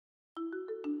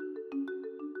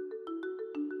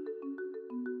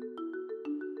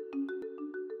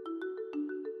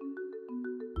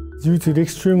Due to the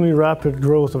extremely rapid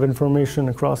growth of information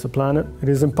across the planet, it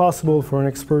is impossible for an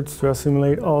expert to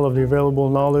assimilate all of the available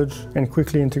knowledge and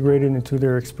quickly integrate it into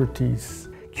their expertise.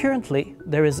 Currently,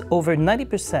 there is over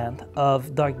 90%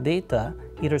 of dark data,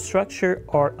 either structured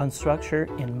or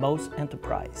unstructured, in most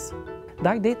enterprises.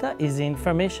 Dark data is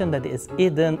information that is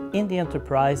hidden in the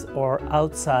enterprise or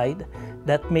outside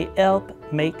that may help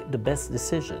make the best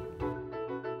decision.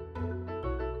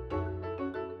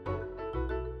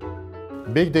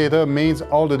 Big data means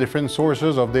all the different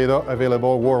sources of data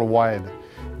available worldwide.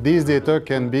 These data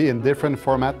can be in different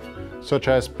formats, such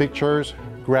as pictures,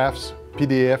 graphs,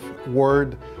 PDF,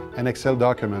 Word, and Excel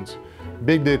documents.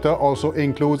 Big data also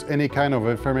includes any kind of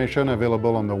information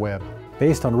available on the web.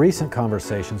 Based on recent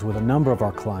conversations with a number of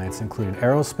our clients, including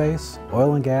aerospace,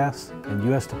 oil and gas, and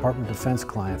U.S. Department of Defense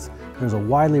clients, there's a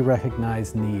widely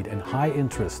recognized need and high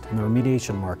interest in the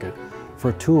remediation market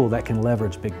for a tool that can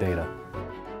leverage big data.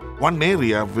 One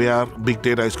area where big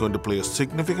data is going to play a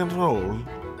significant role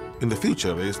in the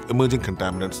future is emerging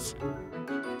contaminants.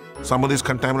 Some of these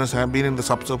contaminants have been in the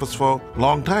subsurface for a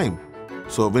long time.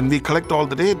 So when we collect all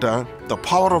the data, the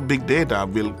power of big data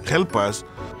will help us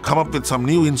come up with some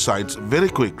new insights very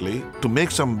quickly to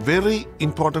make some very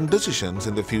important decisions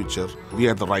in the future. We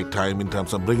are at the right time in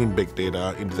terms of bringing big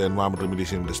data into the environmental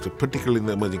remediation industry, particularly in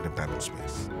the emerging contaminant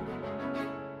space.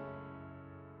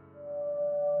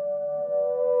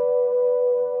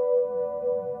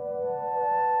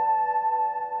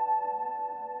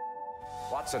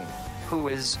 Watson. Who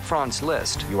is Franz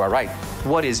Liszt? You are right.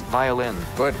 What is violin?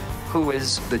 Good. Who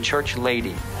is the church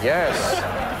lady?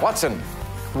 Yes. Watson.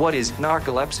 What is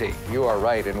narcolepsy? You are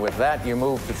right, and with that you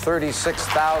move to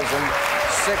 $36,681.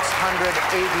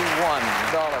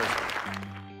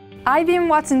 IBM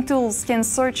Watson tools can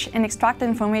search and extract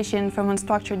information from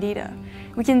unstructured data.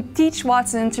 We can teach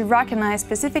Watson to recognize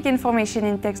specific information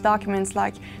in text documents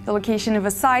like the location of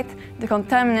a site, the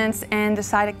contaminants, and the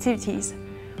site activities.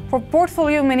 For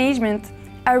portfolio management,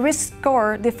 a risk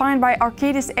score defined by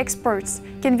ARCADIS experts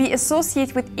can be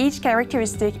associated with each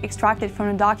characteristic extracted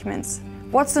from the documents.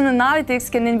 Watson analytics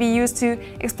can then be used to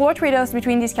explore trade-offs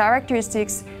between these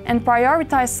characteristics and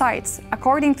prioritize sites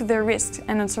according to their risks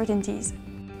and uncertainties.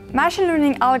 Machine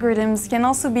learning algorithms can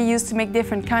also be used to make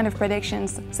different kinds of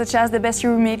predictions, such as the best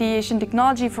remediation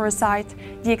technology for a site,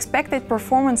 the expected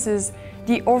performances,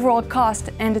 the overall cost,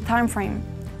 and the time frame.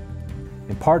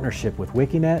 In partnership with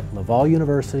Wikinet, Laval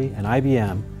University, and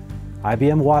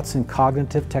IBM Watson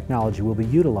cognitive technology will be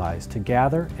utilized to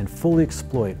gather and fully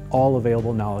exploit all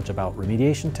available knowledge about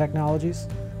remediation technologies,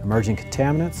 emerging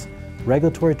contaminants,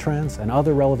 regulatory trends, and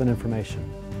other relevant information.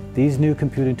 These new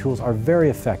computing tools are very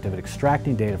effective at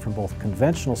extracting data from both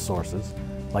conventional sources,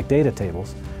 like data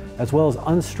tables, as well as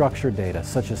unstructured data,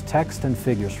 such as text and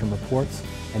figures from reports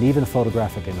and even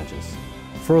photographic images.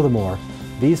 Furthermore,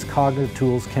 these cognitive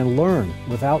tools can learn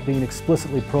without being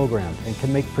explicitly programmed and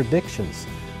can make predictions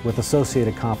with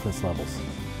associated confidence levels.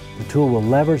 The tool will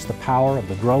leverage the power of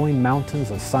the growing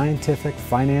mountains of scientific,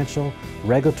 financial,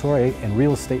 regulatory, and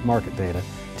real estate market data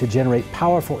to generate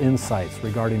powerful insights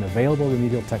regarding available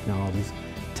remedial technologies,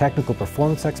 technical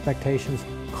performance expectations,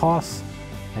 costs,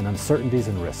 and uncertainties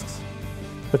and risks.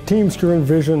 The team's current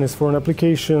vision is for an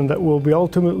application that will be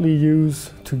ultimately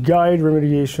used to guide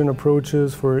remediation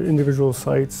approaches for individual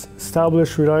sites,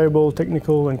 establish reliable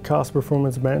technical and cost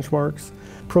performance benchmarks,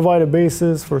 provide a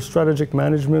basis for strategic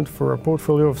management for a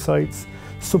portfolio of sites,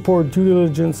 support due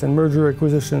diligence and merger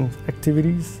acquisition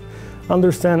activities,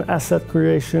 understand asset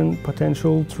creation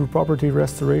potential through property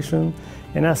restoration,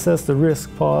 and assess the risk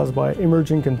posed by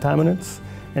emerging contaminants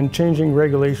and changing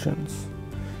regulations.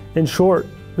 In short,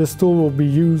 this tool will be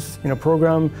used in a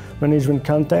program management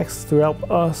context to help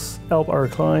our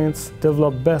clients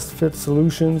develop best fit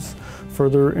solutions for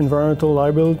their environmental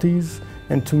liabilities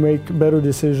and to make better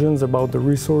decisions about the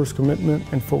resource commitment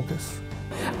and focus.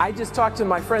 I just talked to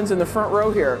my friends in the front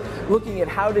row here, looking at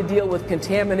how to deal with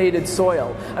contaminated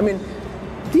soil. I mean,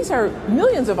 these are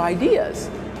millions of ideas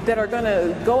that are going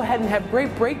to go ahead and have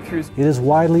great breakthroughs. It is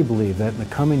widely believed that in the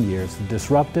coming years, the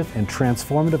disruptive and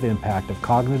transformative impact of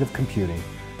cognitive computing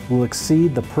will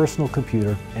exceed the personal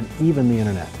computer and even the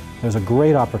internet. There's a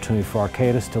great opportunity for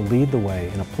ARCADIS to lead the way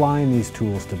in applying these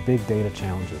tools to big data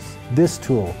challenges. This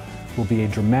tool will be a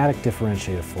dramatic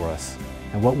differentiator for us,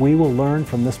 and what we will learn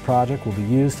from this project will be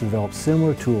used to develop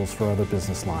similar tools for other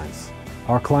business lines.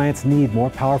 Our clients need more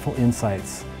powerful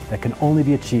insights that can only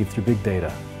be achieved through big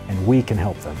data, and we can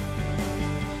help them.